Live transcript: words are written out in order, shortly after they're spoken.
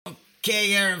Okay,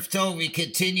 Erev Tov, we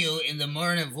continue in the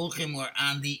Moreh Nevuchim. We're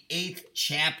on the 8th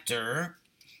chapter,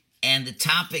 and the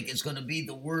topic is going to be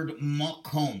the word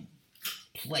Makom,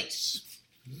 place.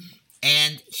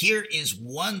 And here is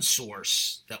one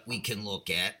source that we can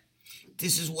look at.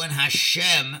 This is when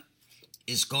Hashem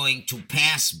is going to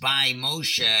pass by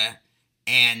Moshe,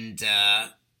 and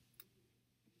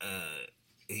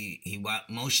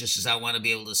Moshe says, I want to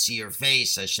be able to see your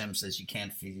face. Hashem says, you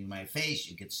can't see my face.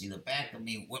 You can see the back of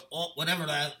me. Whatever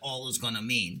that all is going to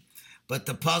mean. But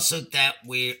the pasuk that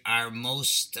we are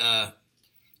most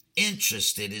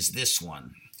interested is this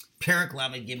one. Perek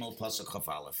Lamed Gimel pasuk Chaf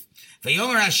Aleph.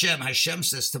 Vayomer Hashem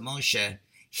says to Moshe,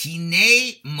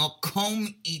 Hine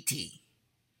Makom iti.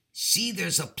 See,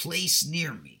 there's a place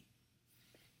near me.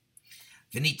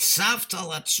 V'nitzavta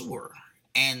latzur.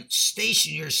 And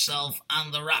station yourself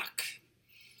on the rock.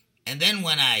 And then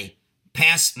when I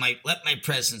let my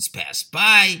presence pass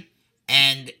by,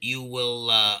 and you will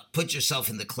put yourself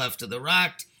in the cleft of the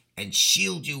rock and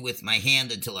shield you with my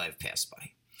hand until I've passed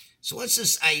by. So what's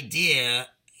this idea?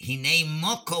 Hine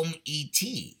makom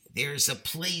iti. There's a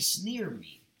place near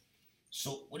me.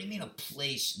 So what do you mean a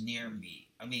place near me?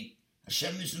 I mean,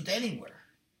 Hashem isn't anywhere.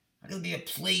 How can there be a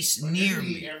place near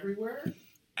me? Everywhere?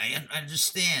 I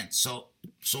understand. So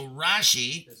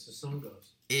Rashi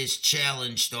is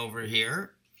challenged over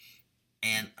here,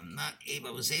 and I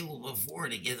was able before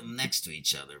to get them next to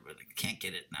each other, but I can't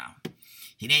get it now.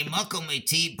 In the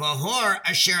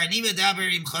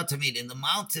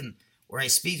mountain where I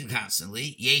speak to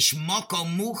constantly,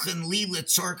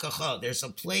 there's a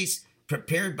place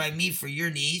prepared by me for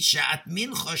your needs.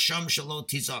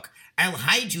 I'll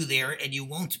hide you there, and you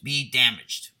won't be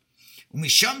damaged. And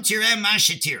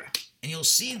you'll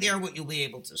see there what you'll be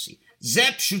able to see.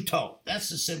 Zep shuto. That's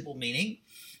the simple meaning.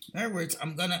 In other words,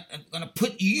 I'm gonna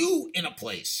put you in a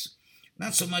place.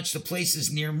 Not so much the place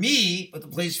is near me, but the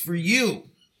place for you.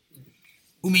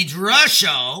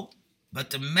 Umidrasho, but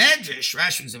the medrash,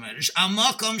 Rashi's the medrash,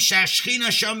 amakom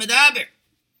shashchina sham medaber.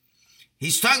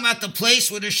 He's talking about the place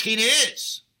where the Shechina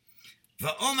is.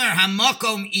 Va'omer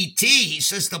hamakom iti. He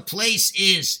says the place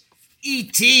is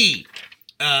iti.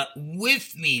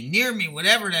 With me, near me,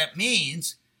 whatever that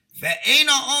means.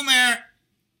 Ve'ena omer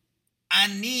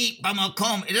ani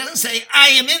b'makom. It doesn't say I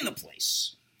am in the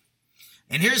place.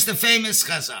 And here's the famous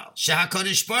Chazal: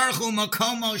 Shehakodesh Baruch Hu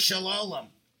makomo shel olam.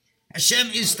 Hashem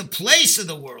is the place of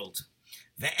the world.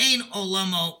 Ve'ein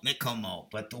olamo mekomo.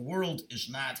 But the world is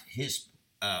not his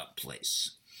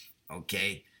place.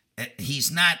 Okay,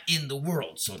 he's not in the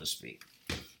world, so to speak.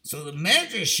 So the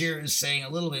Medrash here is saying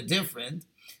a little bit different.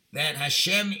 That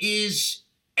Hashem is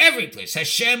every place.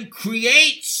 Hashem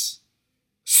creates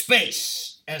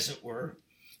space, as it were,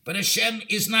 but Hashem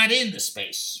is not in the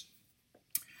space.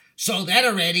 So that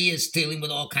already is dealing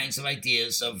with all kinds of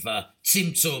ideas of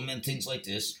tzimtzum and things like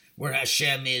this, where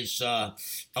Hashem is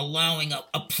allowing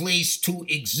a place to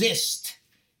exist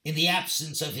in the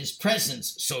absence of his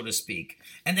presence, so to speak.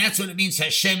 And that's what it means.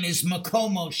 Hashem is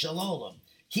makomo shel olam.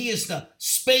 He is the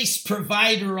space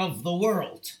provider of the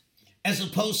world, as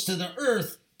opposed to the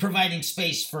earth providing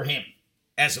space for him,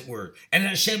 as it were. And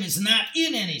Hashem is not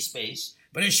in any space,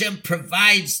 but Hashem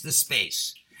provides the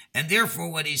space. And therefore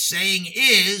what he's saying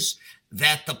is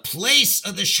that the place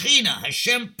of the Shechina,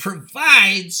 Hashem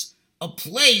provides a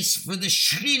place for the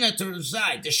Shechina to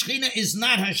reside. The Shechina is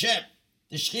not Hashem.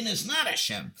 The Shechina is not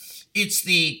Hashem. It's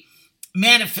the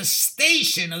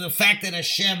manifestation of the fact that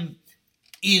Hashem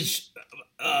is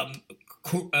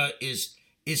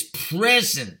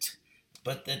present.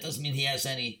 But that doesn't mean he has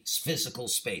any physical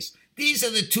space. These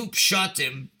are the two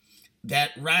pshatim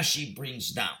that Rashi brings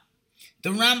down.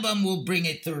 The Rambam will bring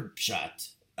a third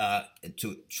pshat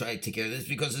to try to take care of this,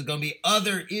 because there's going to be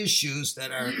other issues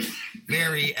that are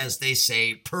very, as they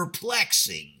say,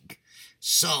 perplexing.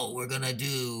 So we're going to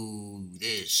do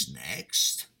this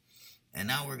next. And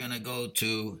now we're going to go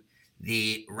to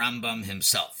the Rambam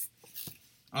himself.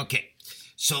 Okay.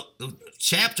 So,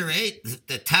 chapter 8,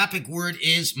 the topic word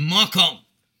is makom.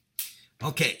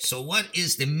 Okay, so what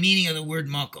is the meaning of the word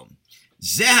makom?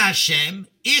 Zeh Hashem,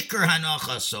 ikar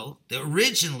hanachaso.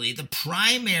 Originally, the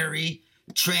primary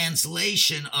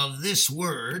translation of this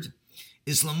word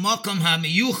is lamakom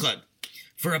hamiyuchad,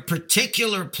 for a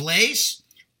particular place,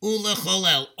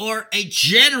 ulecholel, or a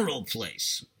general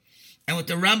place. And what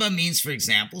the Rambam means, for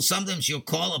example, sometimes you'll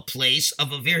call a place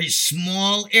of a very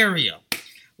small area.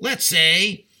 Let's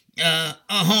say a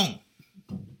home.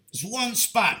 It's one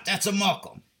spot. That's a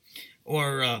makom.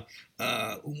 Or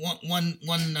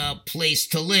one place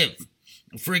to live.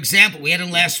 For example, we had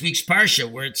in last week's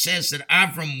Parsha where it says that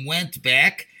Avram went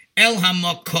back El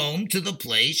hamakom, to the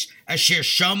place, asher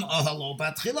sham ohalo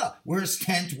batchila, where his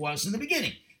tent was in the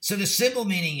beginning. So the simple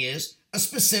meaning is a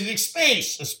specific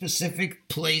space, a specific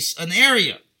place, an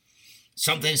area.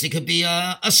 Sometimes it could be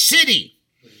a city,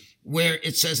 where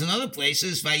it says in other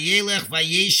places, Vayelech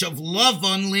vayeshav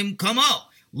Lavan limkamo.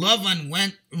 Lavan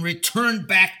went and returned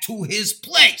back to his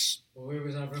place. Well, where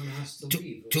was Avram has to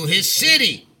leave? To his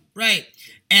city, right.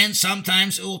 And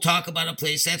sometimes it will talk about a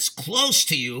place that's close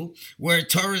to you, where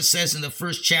Torah says in the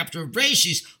first chapter of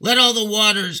Breshis, let all the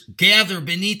waters gather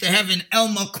beneath the heaven, el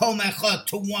makom echad,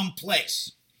 to one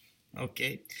place.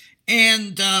 Okay?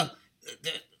 And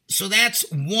so that's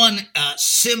one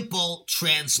simple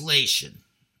translation.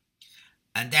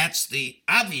 And that's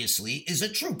obviously, is a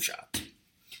troop shot.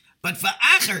 But for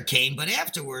Acher came, but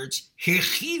afterwards,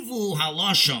 hirchivu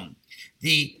haloshon,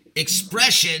 the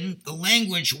expression, the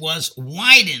language was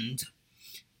widened,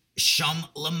 sham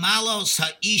lamalos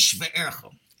ha'ish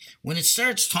ve'ercho, when it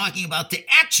starts talking about the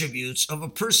attributes of a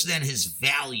person and his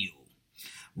value.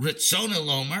 Ritzona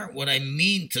lomer, what I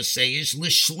mean to say is,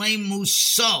 l'shleim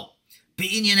muso,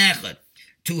 be'inyan echad,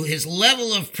 to his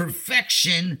level of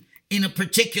perfection in a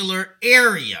particular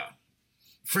area.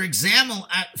 For example,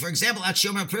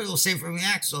 Achiyomer Peri will say from the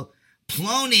Axel,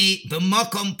 Ploni,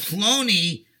 b'makom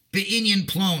ploni, be'inyan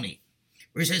ploni,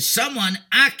 where it says someone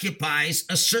occupies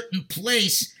a certain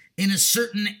place in a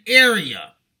certain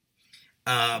area.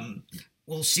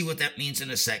 We'll see what that means in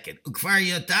a second. Ukvar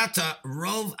yadata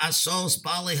rov asos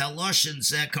bali haloshin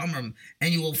zekamrim,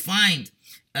 and you will find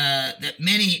that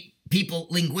many people,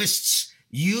 linguists,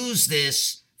 use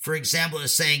this, for example,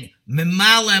 as saying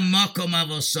mimala makom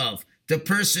avosov, the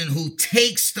person who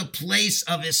takes the place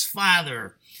of his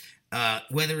father,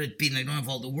 whether it be, and I don't have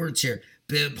all the words here,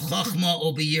 b'chachma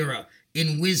or b'yira,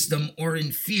 in wisdom or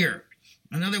in fear.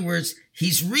 In other words,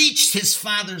 he's reached his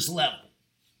father's level.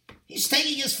 He's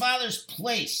taking his father's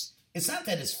place. It's not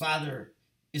that his father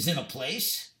is in a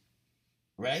place,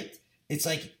 right? It's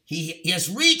like he has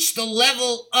reached the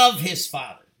level of his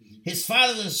father. His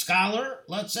father is a scholar,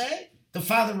 let's say. The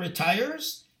father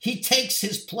retires. He takes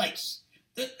his place.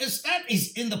 It's not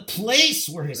he's in the place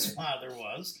where his father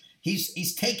was.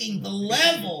 He's taking the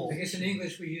level. I guess in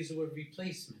English we use the word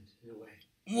replacement in a way.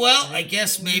 Well, I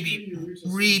guess maybe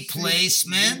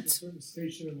replacement.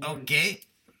 Okay.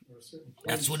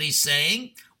 That's what he's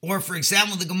saying. Or, for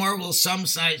example, the Gemara will some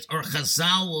sides, or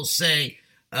Chazal will say,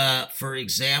 for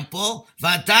example,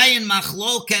 Vadayin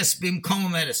machlokes bimkom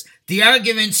amedes. The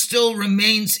argument still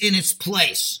remains in its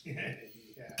place.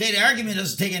 Okay, the argument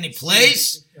doesn't take any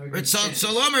place. So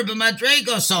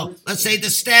let's say the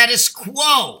status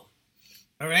quo.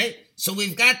 All right? So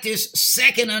we've got this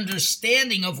second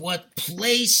understanding of what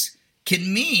place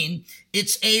can mean.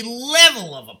 It's a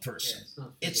level of a person.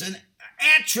 It's an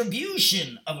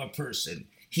attribution of a person.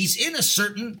 He's in a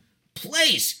certain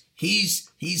place.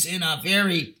 He's in a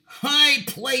very high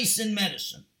place in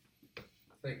medicine.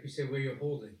 Like we say, where you're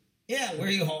holding. Yeah, where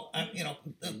you hold,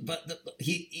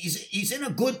 he's in a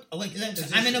good, like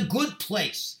I'm in a good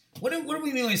place. What do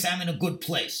we mean when we say I'm in a good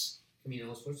place? I mean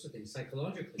all sorts of things,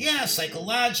 psychologically. Yeah,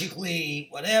 psychologically,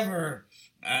 whatever.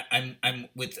 I'm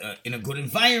with in a good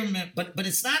environment, but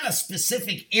it's not a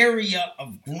specific area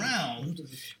of ground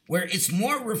where it's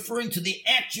more referring to the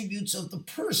attributes of the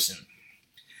person.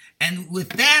 And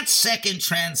with that second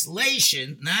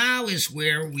translation, now is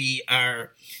where we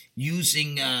are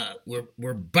using,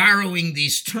 we're borrowing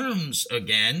these terms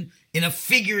again in a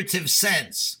figurative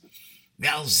sense.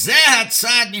 This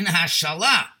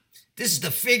is the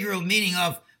figural meaning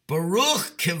of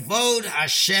Baruch Kevod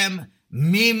Hashem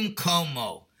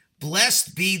Mimkomo.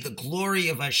 Blessed be the glory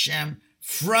of Hashem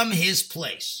from his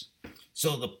place.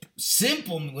 So the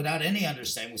simple, without any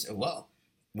understanding, we say, well,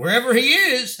 wherever he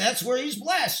is, that's where he's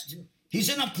blessed. He's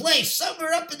in a place,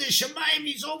 somewhere up in the Shemayim,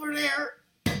 he's over there.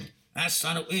 That's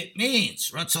not what it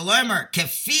means. Ratzalemer,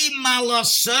 kefi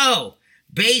malaso,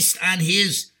 based on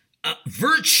his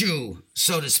virtue,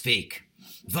 so to speak.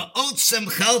 Va'otzem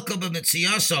chelko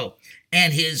b'mitziyaso,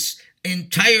 and his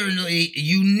entirely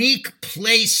unique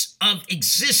place of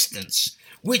existence,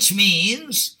 which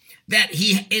means that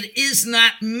it is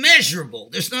not measurable.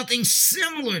 There's nothing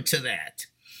similar to that.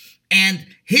 And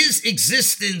his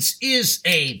existence is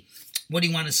an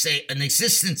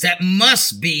existence that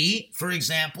must be, for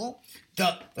example,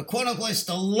 the quote-unquote,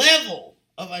 the level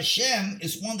of Hashem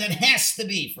is one that has to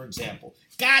be, for example.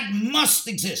 God must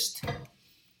exist.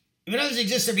 If it doesn't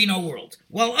exist, there'd be no world.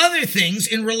 While other things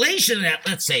in relation to that,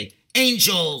 let's say,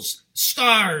 angels,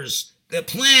 stars, the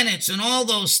planets, and all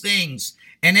those things,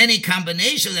 and any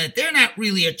combination of that, they're not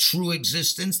really a true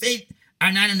existence. They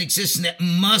are not an existence that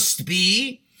must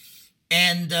be.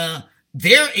 And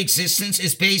their existence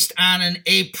is based on an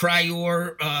a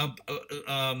priori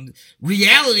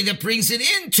reality that brings it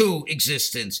into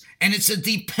existence. And it's a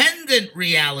dependent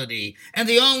reality. And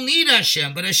they all need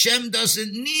Hashem, but Hashem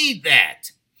doesn't need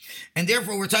that. And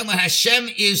therefore, we're talking about Hashem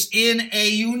is in a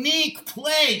unique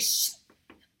place.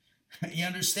 You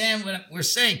understand what we're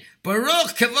saying?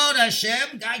 Baruch Kavod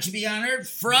Hashem, God should be honored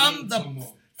from the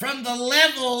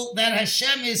level that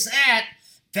Hashem is at.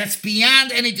 That's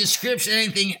beyond any description.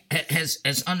 Anything has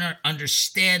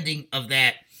understanding of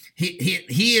that.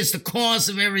 He is the cause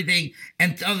of everything,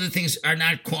 and other things are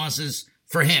not causes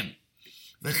for him.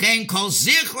 V'chein kol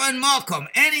zichron and makom.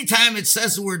 Anytime it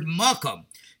says the word makom,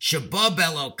 sheba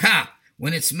beloka,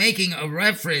 when it's making a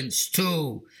reference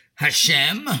to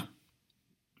Hashem.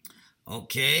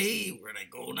 Okay, where'd I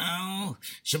go now?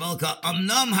 Shabalka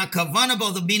amnam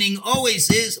hakavanabo, the meaning always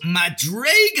is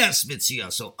madregas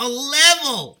mitzvah, so a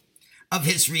level of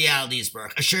his reality is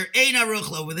baruch. Asher ein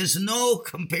aruchla, where there's no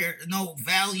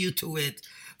value to it.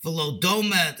 V'lo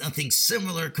doma, nothing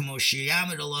similar. Kamo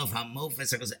sheyamid alav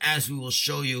hamofes, because as we will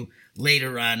show you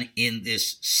later on in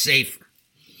this sefer.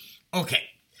 Okay,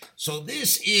 so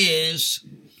this is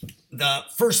the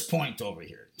first point over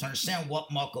here. To understand what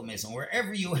Makom is. And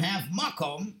wherever you have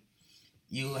Makom,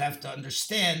 you have to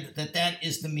understand that that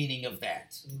is the meaning of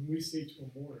that. When we say to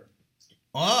a mourner.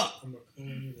 Oh.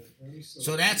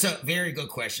 So that's a very good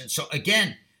question. So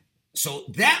again, so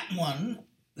that one,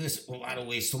 there's a lot of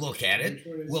ways to look at it,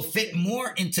 will fit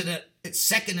more into the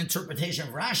second interpretation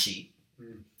of Rashi,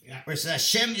 where it says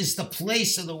Hashem is the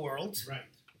place of the world. Right.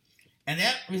 And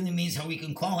that really means how we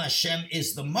can call Hashem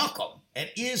is the Makom.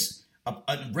 It is a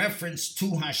reference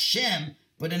to Hashem,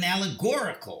 but an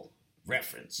allegorical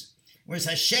reference. Whereas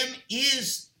Hashem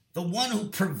is the one who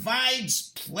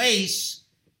provides place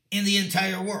in the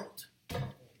entire world.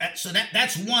 So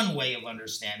that's one way of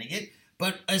understanding it.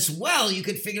 But as well, you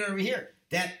could figure over here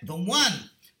that the one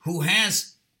who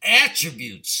has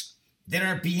attributes that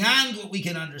are beyond what we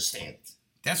can understand.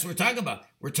 That's what we're talking about.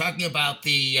 We're talking about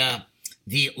the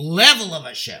level of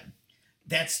Hashem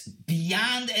that's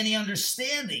beyond any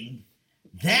understanding.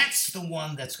 That's the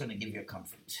one that's going to give you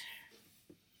comfort.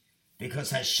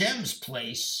 Because Hashem's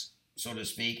place, so to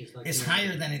speak, is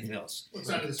higher than anything else.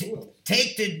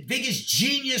 Take the biggest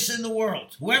genius in the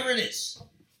world, whoever it is,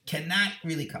 cannot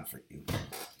really comfort you.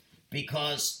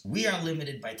 Because we are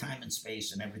limited by time and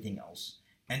space and everything else.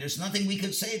 And there's nothing we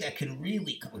could say that can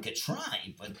really, we could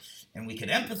try, and we could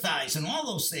empathize and all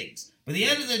those things. But at the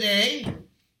end of the day,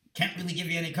 can't really give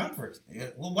you any comfort.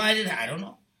 Well, why did I don't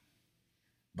know.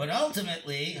 But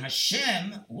ultimately,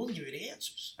 Hashem will give you the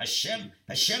answers.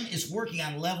 Hashem is working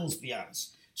on levels beyond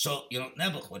us. So,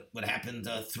 Nebuch, what happened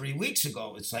 3 weeks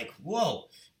ago, it's like, whoa,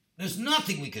 there's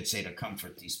nothing we could say to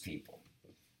comfort these people.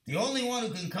 The only one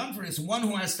who can comfort is one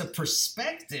who has the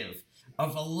perspective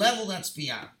of a level that's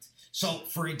beyond. So,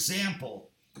 for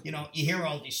example, you hear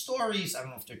all these stories, I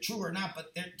don't know if they're true or not,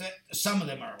 but some of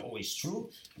them are always true,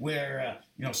 where,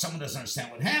 someone doesn't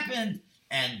understand what happened,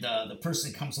 and the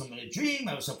person comes home in a dream.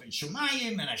 I was up in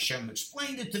Shemayim, and Hashem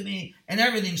explained it to me, and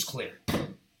everything's clear.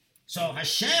 So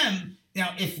Hashem,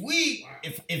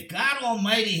 if God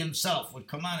Almighty Himself would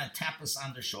come on and tap us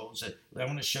on the shoulder and say, I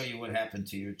want to show you what happened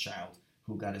to your child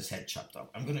who got his head chopped off.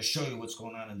 I'm going to show you what's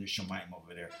going on in the Shemayim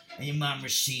over there. And your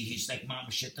mamash he's like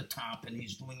mamash at the top, and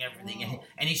he's doing everything,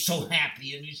 and he's so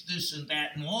happy, and he's this and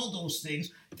that, and all those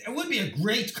things. It would be a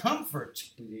great comfort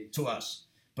to us.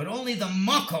 But only the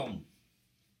Makom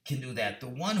can do that. The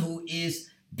one who is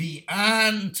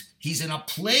beyond, he's in a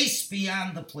place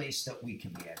beyond the place that we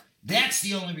can be at. That's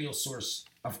the only real source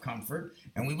of comfort.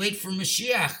 And we wait for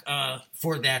Mashiach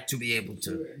for that to be able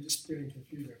to. I'm just getting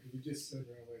confused because you just said,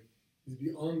 Rabbi, he's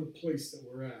beyond the place that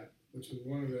we're at, which is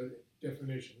one of the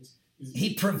definitions.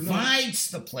 He provides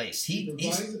the place. He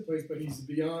provides the place, but he's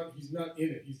beyond. He's not in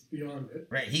it. He's beyond it.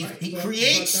 Right. He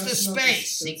creates the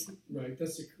space.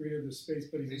 That's the creator of the space,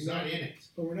 but he's not in it.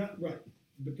 But we're not right.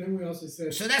 But then we also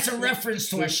said... So that's a reference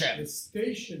to Hashem. The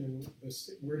station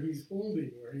where he's holding,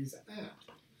 where he's at,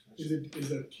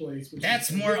 is a place... Which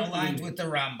that's more aligned with the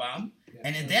Rambam. Yeah.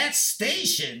 And in that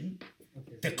station,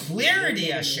 the clarity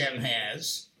Hashem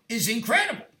has is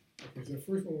incredible. Okay, so the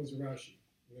first one was Rashi.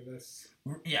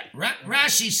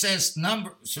 Rashi says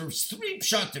so there's 3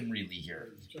 pshatim really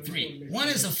here. 3. One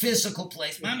is a physical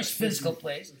place, mamish physical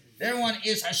place. The other one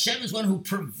is Hashem is one who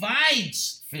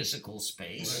provides physical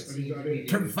space,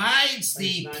 provides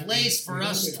the place for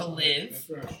us to live,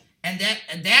 and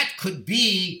that could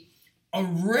be a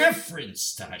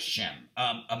reference to Hashem,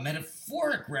 a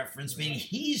metaphoric reference, meaning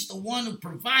He's the one who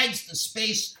provides the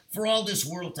space for all this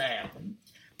world to happen.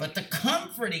 But the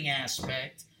comforting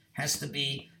aspect has to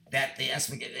be that the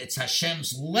aspect, it's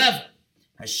Hashem's level.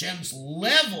 Hashem's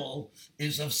level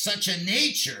is of such a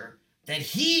nature that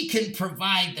he can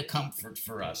provide the comfort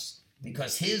for us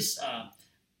because his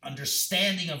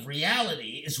understanding of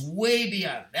reality is way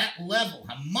beyond that level.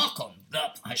 Hamakom, the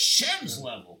Hashem's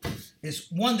level, is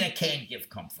one that can give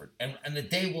comfort, and the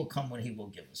day will come when he will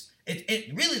give us.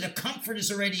 It really, the comfort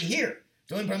is already here.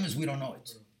 The only problem is we don't know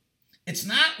it. It's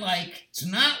not like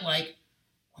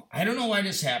I don't know why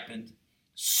this happened.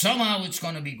 Somehow it's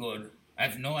going to be good. I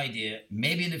have no idea.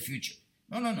 Maybe in the future.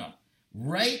 No.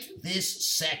 Right this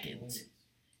second,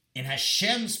 in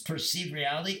Hashem's perceived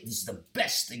reality, this is the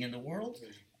best thing in the world.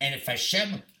 And if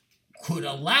Hashem could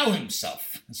allow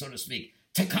himself, so to speak,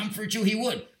 to comfort you, he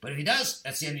would. But if he does,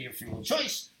 that's the end of your free will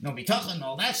choice. No bitachon,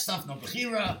 all that stuff, no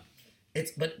bechira.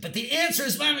 But the answer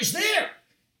is mamish there.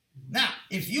 Now,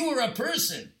 if you were a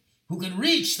person who could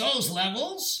reach those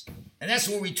levels, and that's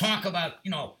where we talk about,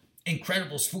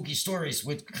 incredible spooky stories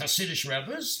with Hasidic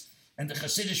Rebbes, and the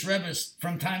Hasidic Rebbes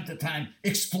from time to time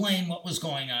explain what was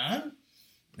going on,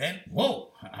 then,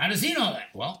 whoa, how does he know that?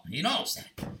 Well, he knows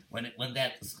that. When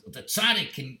the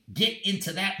tzaddik can get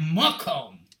into that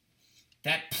makom,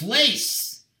 that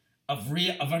place of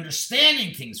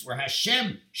understanding things where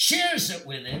Hashem shares it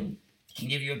with him, it can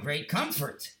give you a great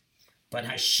comfort. But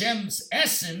Hashem's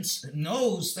essence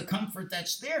knows the comfort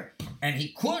that's there. And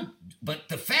he could. But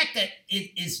the fact that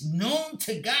it is known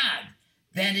to God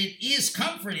that it is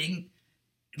comforting,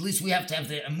 at least we have to have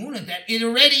the emunah that it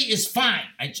already is fine.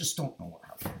 I just don't know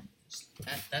how fine it is.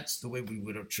 That's the way we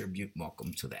would attribute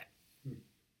Makom to that.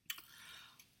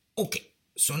 Okay,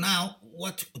 so now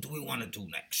what do we want to do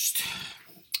next?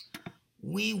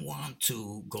 We want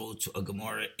to go to a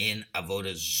Gemara in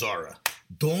Avodah Zarah.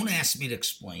 Don't ask me to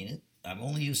explain it. I'm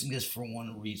only using this for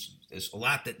one reason. There's a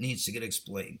lot that needs to get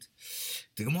explained.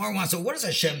 The Gemara wants to know, what does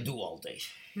Hashem do all day?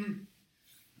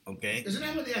 Okay. Isn't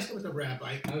that what they asked with the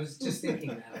rabbi? I was just thinking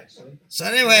that, actually. So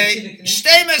anyway,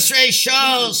 Shtei Mesrei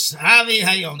Shos Havi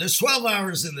Hayom. There's 12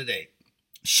 hours in the day.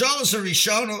 Shos are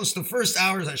Rishonos. The first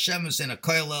hours Hashem is in a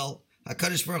koilel.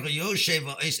 HaKadosh Baruch Hu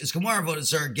Yoshev. It's Gemara Avodah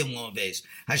Zarah Gimel Beis.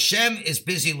 Hashem is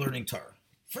busy learning Torah.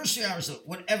 First 3 hours,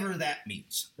 whatever that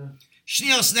means.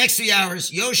 Shnios, next 3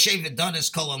 hours, Yoshev Adonis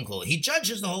Kolam Kol. He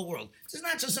judges the whole world. It's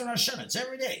not just on Rosh Hashanah, it's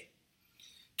every day.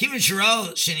 Kivin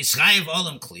Shiro Shenischayev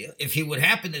Olam Kliya. If he would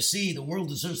happen to see the world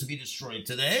deserves to be destroyed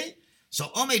today, so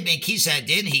Omed Ben Kisei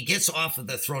Din, he gets off of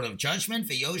the throne of judgment,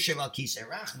 Yoshev Al Kisei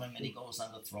Rachman, and he goes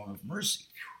on the throne of mercy.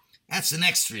 That's the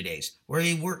next 3 days, where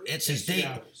he works. It's his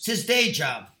day. It's his day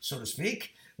job, so to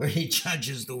speak, where he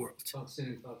judges the world.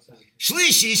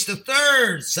 Shlishis, the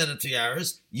third set of 3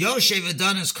 hours. Yoshev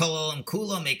Adonis Kol Olam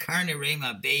Kula Mekarne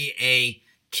Rema Be'e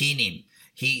Kinim.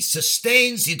 He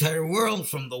sustains the entire world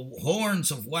from the horns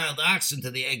of wild oxen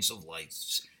to the eggs of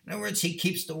lice. In other words, he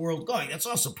keeps the world going. That's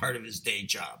also part of his day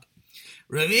job.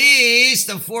 Ravis,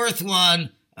 the fourth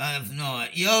one of Noah.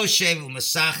 Yoshev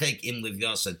Masachek Im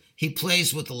Livyosan. He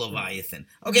plays with the Leviathan.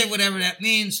 Okay, whatever that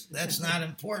means, that's not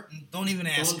important. Don't even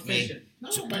ask me.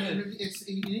 No, but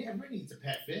everybody needs a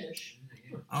pet fish.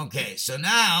 Okay, so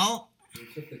now You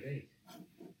took the bait.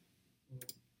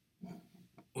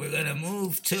 we're going to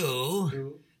move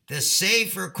to the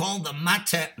sefer called the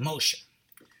Mata Moshe.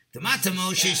 The Mata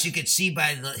Moshe, as you could see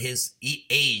by his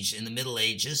age in the Middle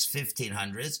Ages,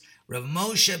 1500s, Rav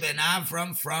Moshe ben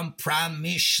Avram from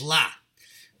Pramishla.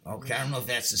 Okay, I don't know if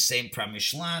that's the same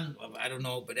Pramishlan, I don't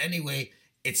know, but anyway,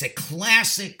 it's a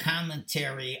classic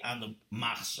commentary on the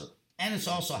Machzor. And it's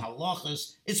also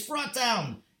halachas. It's brought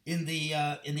down in the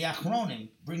Achronim,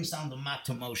 brings down the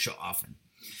Mata Moshe often.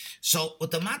 So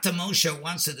what the Mata Moshe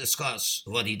wants to discuss,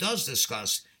 what he does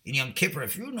discuss in Yom Kippur,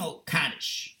 if you know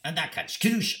Kaddish, and not Kaddish,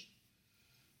 Kedusha.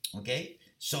 Okay?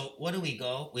 So what do we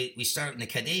go? We start in the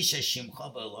Kadesh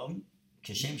Shimcha B'Olam,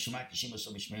 Kashem Shema Kashim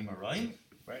Oso B'Shmei Maroim,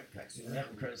 right? We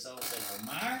have a Kurzel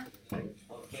Omar.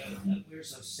 Okay,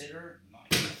 where's a sitter? No,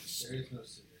 There is no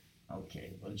secret.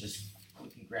 okay, well just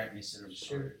quickly grab your sitter.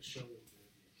 Sure.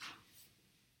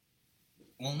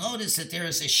 We'll notice that there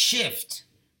is a shift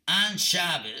on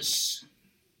Shabbos.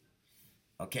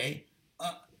 Okay?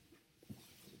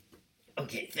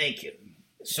 Okay, thank you.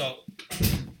 So,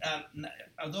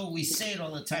 although we say it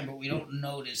all the time, but we don't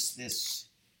notice this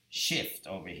shift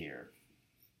over here.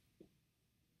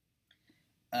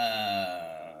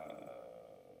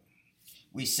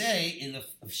 We say in the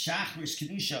Shachris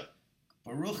Kedusha,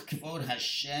 Baruch Kavod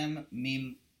Hashem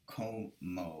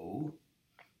Mimkomo,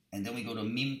 and then we go to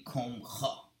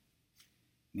Mimkomcha.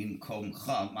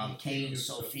 Mimkomcha, Malkeinu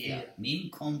Sophia.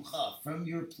 Mimkomcha, from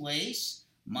your place,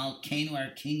 Malkeinu,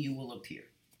 our king, you will appear.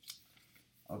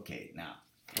 Okay, now,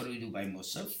 what do we do by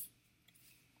Musaf?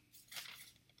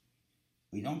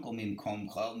 We don't go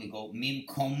mimkomcha, we go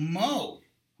mimkomo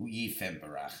hu yifem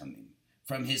barachamim.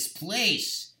 From his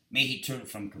place, may he turn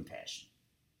from compassion.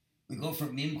 We go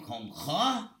from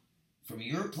mimkomcha, from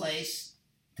your place,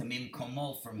 to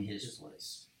mimkomo, from his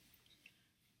place.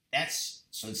 That's,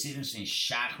 so it's the difference between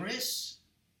shachris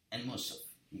and musaf.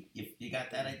 You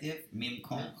got that idea?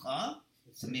 Mimkomcha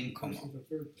to mimkomo.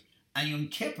 On Yom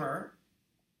Kippur,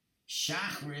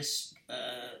 shachris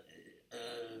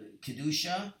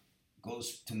kedusha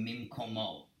goes to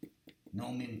mimkomo, no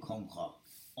mimkomcha.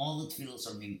 All the tefillos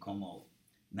are mimkomo,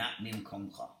 not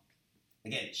mimkomcha.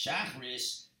 Again,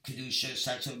 shachris kedusha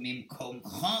starts with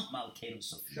mimkomcha malkeinu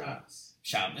sofim.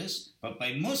 Shabbos, but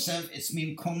by Musaf it's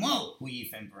mimkomo hu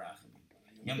yifem barachim.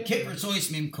 Yom Kippur it's always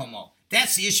mimkomo.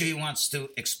 That's the issue he wants to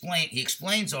explain. He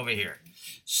explains over here.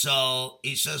 So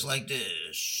he says like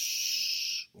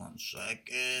this. One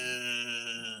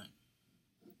second.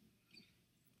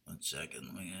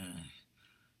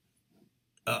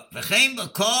 V'chein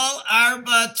b'kol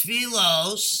arba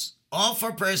tfilos, all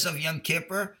four prayers of Yom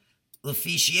Kippur,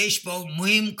 l'fi sheyesh bo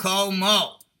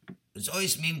mimkomo. It's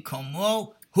always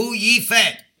mimkomo hu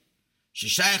yifem.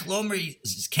 Sheshayach lomer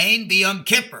kain b'Yom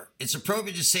Kippur. It's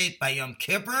appropriate to say it by Yom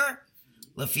Kippur.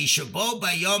 L'fi shabo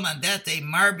by Yom, on that day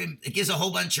marbim. It gives a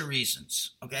whole bunch of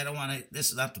reasons. Okay, I don't want to. This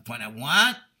is not the point I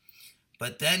want.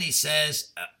 But then he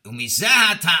says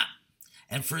umizahatam.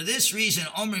 And for this reason,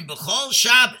 Omrim b'chol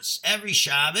Shabbos, every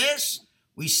Shabbos,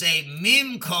 we say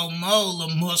mimkomo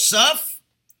l'musaf.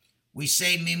 We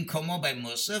say mimkomo by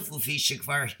musaf. L'fi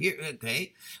shekvar here.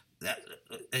 Okay, that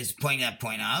is pointing that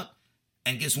point out,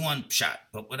 and gives one shot.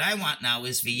 But what I want now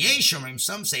is v'yeshomrim.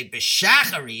 Some say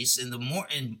b'shacharis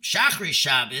in Shachris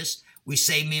Shabbos we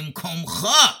say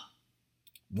mimkomcha.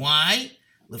 Why?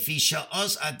 L'fi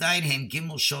sha'os adayin hem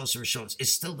gimel shos rishos.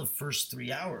 It's still the first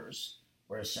 3 hours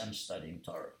where Hashem's studying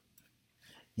Torah.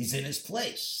 He's in his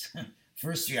place.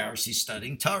 First 3 hours he's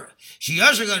studying Torah.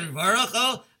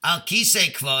 Al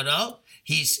kisei kvodo.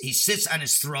 He sits on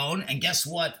his throne, and guess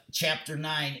what? Chapter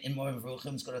 9 in Moed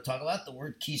V'ruchim is going to talk about the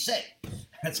word kisei.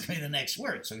 That's going to be the next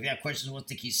word. So if you have questions what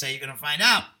the kisei, you're going to find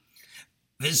out.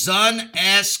 V'zon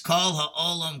es kol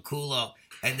ha'olam kulo.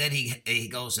 And then he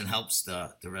goes and helps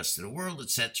the rest of the world,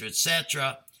 etc.,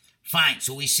 etc. Fine.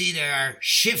 So we see there are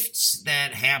shifts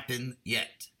that happen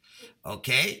yet.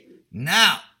 Okay?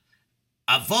 Now,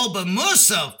 Avo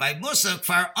b'musav, by musav,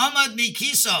 kfar amad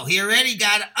mikiso. He already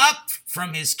got up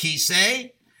from his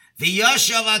kisei.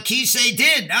 V'yashav al-kisei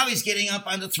din. Now he's getting up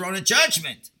on the throne of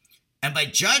judgment. And by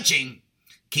judging,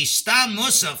 kistam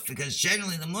musav, because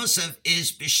generally the musav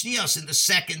is bishnios in the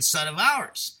second set of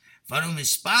hours. Varum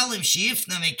ispalim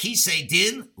shiifna mekisei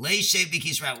din, leishe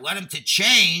b'kisra. Want him to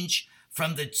change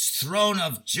from the throne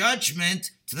of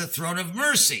judgment to the throne of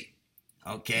mercy.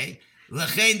 Okay?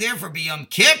 L'chein, therefore, b'yom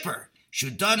kippur,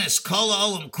 Shudanis kol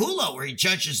olam kulo, where he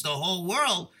judges the whole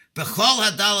world, b'chol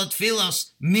hadalat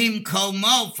filos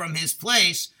mimkomo, from his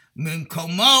place,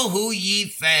 mimkomo hu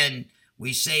yifen.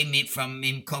 We say from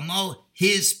mimkomo,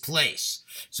 his place.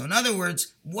 So in other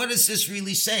words, what is this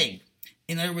really saying?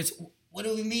 In other words, what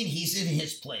do we mean he's in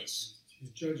his place? He's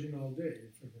judging all day.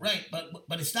 Right,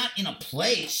 but it's not in a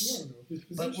place,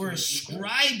 but we're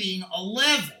ascribing a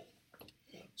level.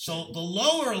 So the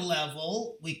lower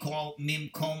level we call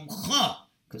mimkomcha,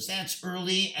 because that's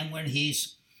early, and when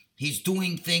he's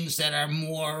doing things that are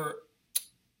more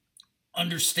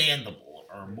understandable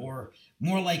or more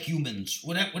like humans,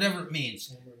 whatever it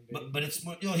means. But it's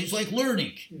more, he's like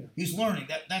learning. Yeah. He's learning.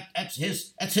 That's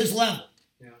his level.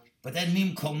 Yeah. But then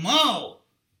mimkomo,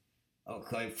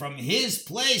 okay, from his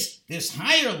place, this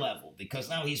higher level, because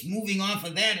now he's moving off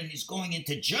of that and he's going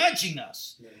into judging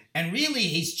us. Yeah. And really,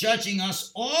 he's judging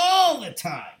us all the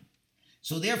time.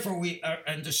 So therefore, we are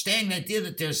understanding the idea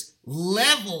that there's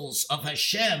levels of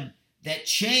Hashem that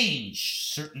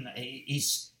change.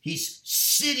 He's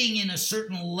sitting in a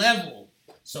certain level,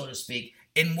 so to speak,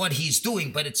 in what he's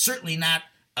doing, but it's certainly not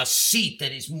a seat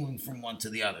that he's moving from one to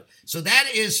the other. So that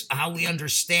is how we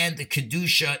understand the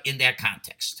Kedusha in that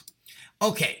context.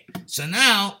 Okay, so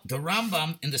now the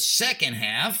Rambam in the second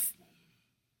half,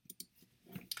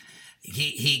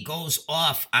 he goes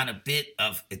off on a bit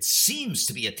of, it seems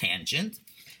to be a tangent,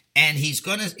 and he's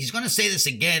gonna say this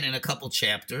again in a couple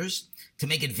chapters to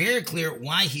make it very clear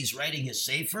why he's writing his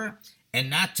sefer and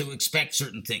not to expect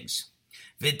certain things.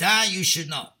 V'da, you should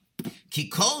know, ki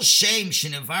kol shem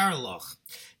shenevar loch,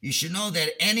 you should know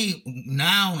that any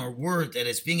noun or word that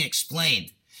is being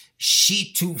explained,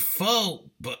 shitufo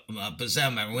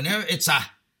b'zemer, whenever it's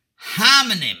a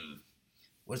homonym.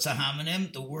 What's a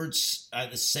homonym? The words are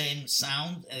the same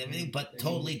sound and everything, but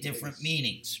totally different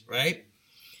meanings, right?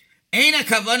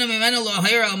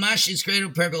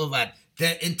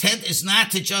 The intent is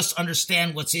not to just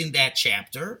understand what's in that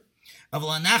chapter. We're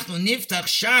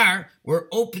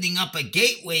opening up a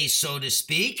gateway, so to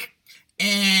speak.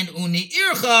 And it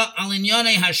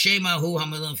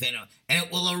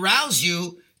will arouse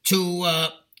you to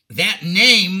that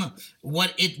name,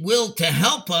 what it will to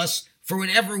help us for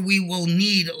whatever we will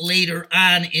need later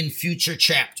on in future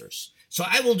chapters. So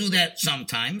I will do that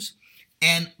sometimes.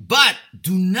 But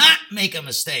do not make a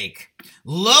mistake.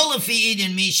 But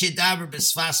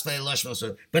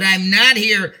I'm not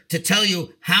here to tell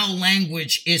you how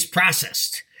language is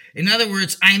processed. In other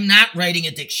words, I'm not writing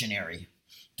a dictionary.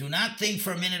 Do not think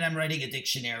for a minute I'm writing a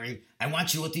dictionary. I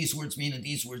want you what these words mean and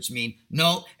these words mean.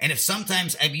 No, and if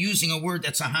sometimes I'm using a word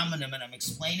that's a homonym and I'm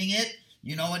explaining it,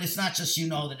 you know what? It's not just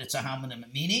that it's a homonym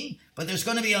meaning, but there's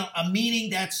going to be a meaning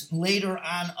that's later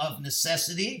on of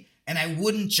necessity, and I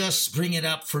wouldn't just bring it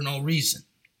up for no reason.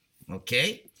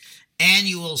 Okay? And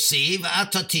you will see,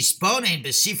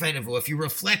 if you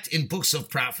reflect in books of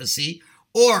prophecy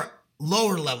or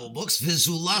lower level books,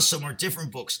 vizulasam or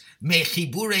different books, made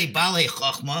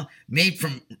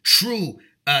from true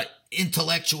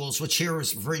intellectuals, which here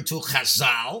is referring to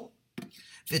Chazal.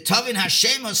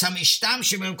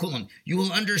 You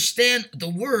will understand the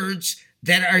words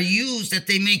that are used, that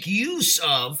they make use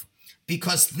of,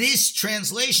 because these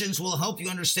translations will help you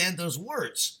understand those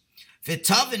words.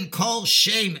 V'tavin kol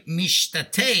shem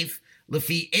mishtatev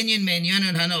lefi inyan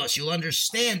menyanan hanos. You'll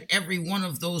understand every one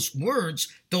of those words,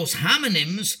 those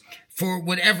homonyms, for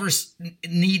whatever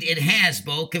need it has,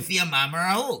 bo kafi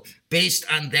amamarahu, based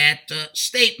on that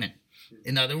statement.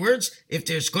 In other words, if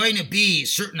there's going to be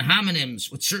certain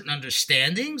homonyms with certain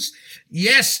understandings,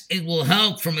 yes, it will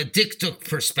help from a dictic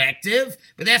perspective,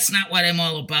 but that's not what I'm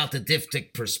all about, the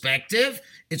dictic perspective.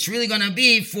 It's really going to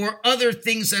be for other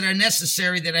things that are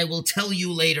necessary that I will tell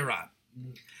you later on.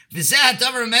 And this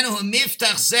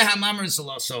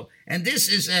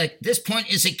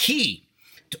point is a key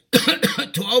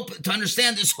to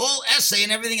understand this whole essay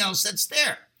and everything else that's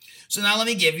there. So now let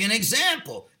me give you an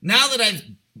example. Now that I've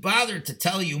bothered to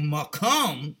tell you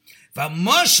Makom,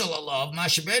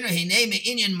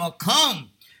 Makom,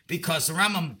 because the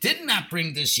Rambam did not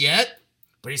bring this yet,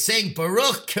 but he's saying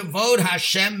Baruch Kavod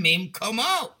Hashem Mim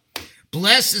Komo.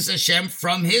 Blessed is Hashem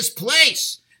from his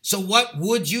place. So what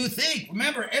would you think?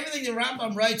 Remember, everything the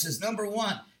Rambam writes is, number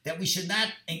one, that we should not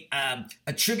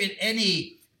attribute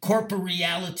any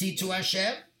corporeality to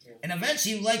Hashem. And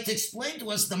eventually, you'd like to explain to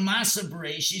us the Masa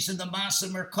Bereshis and the Masa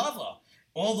Merkava,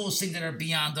 all those things that are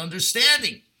beyond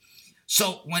understanding.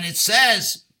 So when it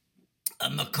says,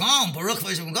 Makom, Baruch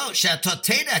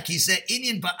Shatotedak, he said,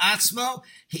 Inyan Ba'atzmo,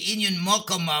 Inyan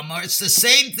Makom Mamar. It's the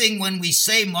same thing when we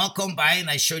say Makom by, and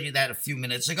I showed you that a few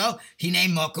minutes ago. He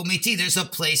named Makom Iti, there's a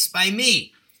place by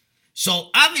me. So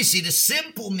obviously the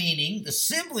simple meaning,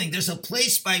 there's a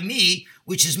place by me,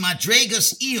 which is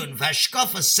Madregas Iyun,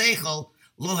 Vashkafa Seichel,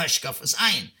 Lo Hashkafas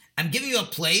Ayin. I'm giving you a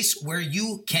place where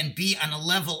you can be on a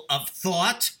level of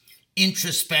thought,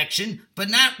 introspection, but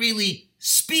not really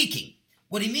speaking.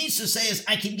 What he means to say is,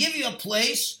 I can give you a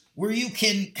place where you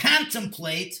can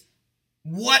contemplate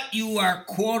what you are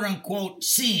quote-unquote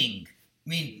seeing. I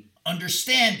mean,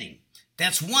 understanding.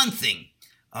 That's one thing,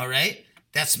 all right?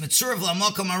 That's Mitzur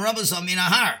V'Lamokom Arabazal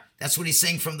Minahar. That's what he's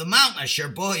saying from the mountain. Asher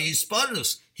Bo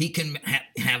Yispadus. He can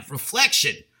have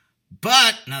reflection.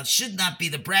 But, now it should not be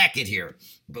the bracket here,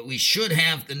 but we should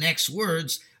have the next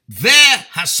words, Ve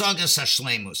Hasagas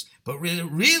Hashlemus. But what it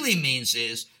really means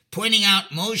is pointing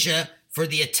out Moshe for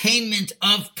the attainment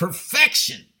of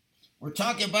perfection. We're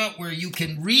talking about where you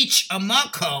can reach a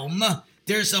makom.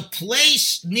 There's a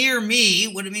place near me.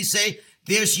 What did he say?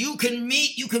 You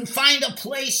can find a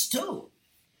place too.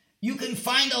 You can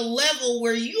find a level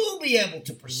where you'll be able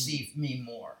to perceive me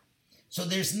more. So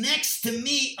there's next to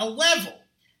me a level.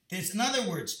 In other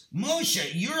words,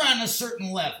 Moshe, you're on a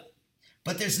certain level,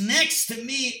 but there's next to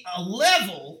me a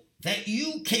level that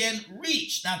you can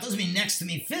reach. Now, it doesn't mean next to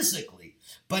me physically,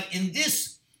 but in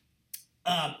this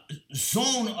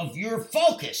zone of your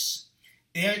focus,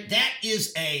 that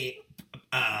is a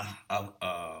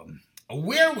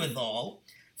wherewithal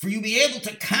for you to be able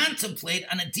to contemplate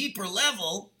on a deeper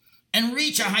level and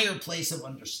reach a higher place of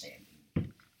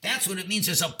understanding. That's what it means.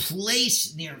 There's a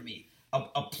place near me.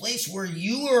 A place where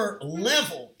your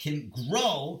level can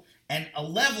grow, and a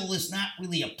level is not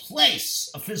really a place,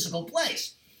 a physical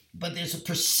place, but there's a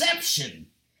perception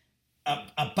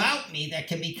about me that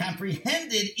can be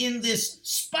comprehended in this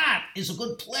spot is a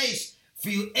good place for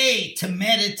you, to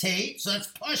meditate. So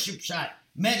that's Pashup Shot,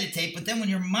 meditate. But then when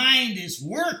your mind is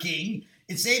working,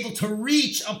 it's able to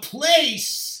reach a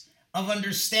place of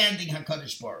understanding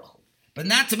HaKadosh Baruch Hu. but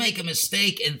not to make a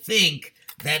mistake and think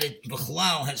that it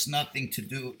bichlal has nothing to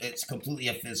do, it's completely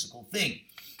a physical thing.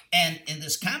 And in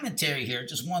this commentary here,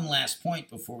 just one last point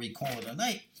before we call it a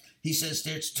night, he says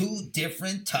there's two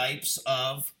different types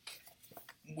of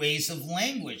ways of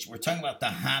language. We're talking about the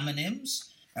homonyms,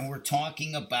 and we're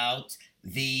talking about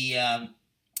the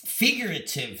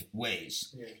figurative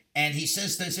ways. Yeah. And he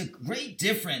says there's a great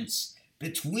difference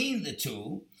between the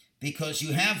two, because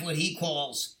you have what he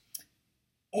calls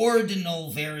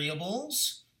ordinal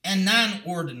variables and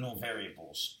non-ordinal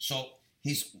variables. So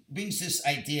he brings this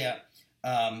idea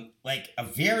like a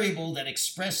variable that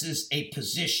expresses a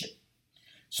position.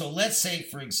 So let's say,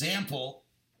 for example,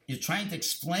 you're trying to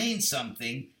explain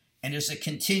something and there's a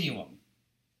continuum.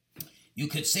 You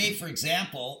could say, for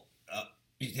example,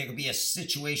 there could be a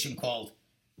situation called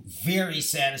very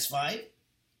satisfied,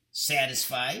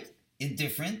 satisfied,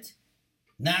 indifferent,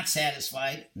 not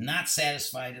satisfied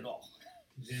at all.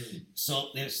 So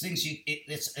there's things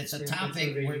it's a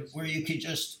topic where you could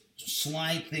just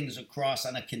slide things across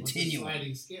on a continuum.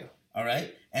 Sliding scale. All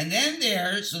right, and then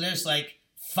there's like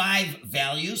 5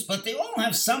 values, but they all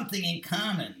have something in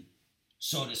common,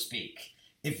 so to speak.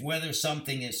 If whether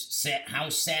something is how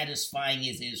satisfying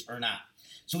it is or not.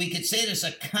 So we could say there's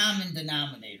a common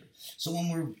denominator. So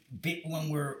when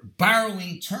we're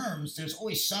borrowing terms, there's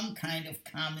always some kind of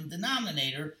common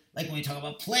denominator. Like when we talk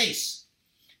about place,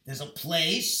 there's a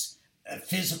place, a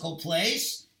physical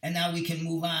place, and now we can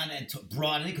move on and to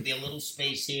broaden it. It could be a little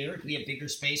space here, it could be a bigger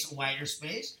space, a wider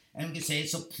space, and we can say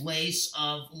it's a place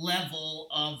of level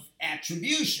of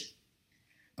attribution.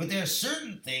 But there are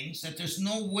certain things that there's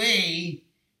no way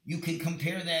you can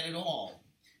compare that at all,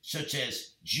 such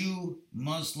as Jew,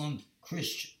 Muslim,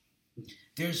 Christian.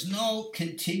 There's no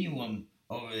continuum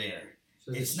over there.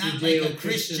 So It's the not like a Judeo-Christian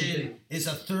Christian thing. is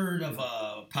a third of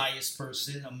a pious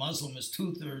person, a Muslim is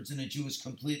 2/3, and a Jew is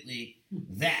completely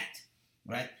that,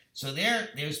 right? So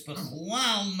there's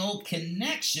bichlal no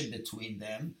connection between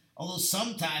them, although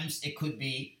sometimes it could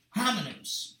be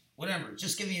homonyms, whatever.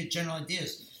 Just giving you general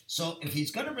ideas. So if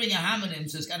he's going to bring a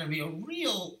homonyms, there's got to be a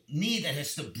real need that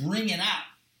has to bring it out.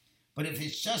 But if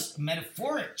it's just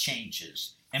metaphoric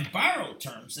changes and borrowed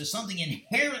terms, there's something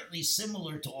inherently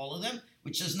similar to all of them,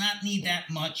 which does not need that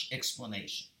much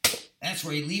explanation. That's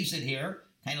where he leaves it here,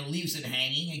 kind of leaves it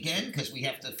hanging again, because we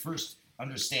have to first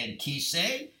understand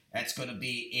kisei. That's going to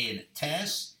be in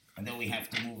tes, and then we have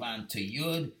to move on to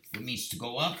yud, which means to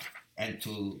go up and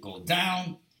to go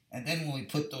down. And then when we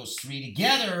put those 3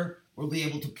 together, we'll be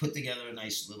able to put together a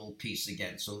nice little piece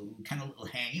again. So kind of a little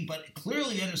hanging, but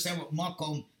clearly you understand what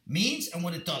makom means and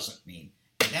what it doesn't mean.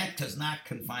 And that does not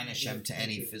confine Hashem to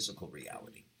any physical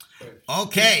reality.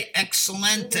 Okay,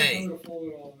 excelente. I'm going to follow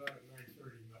all that at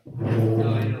 9:30, but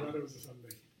No, I I know. thought it was a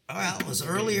Sunday. Well, it was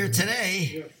earlier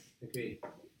today. Yes, Agreed.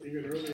 even earlier.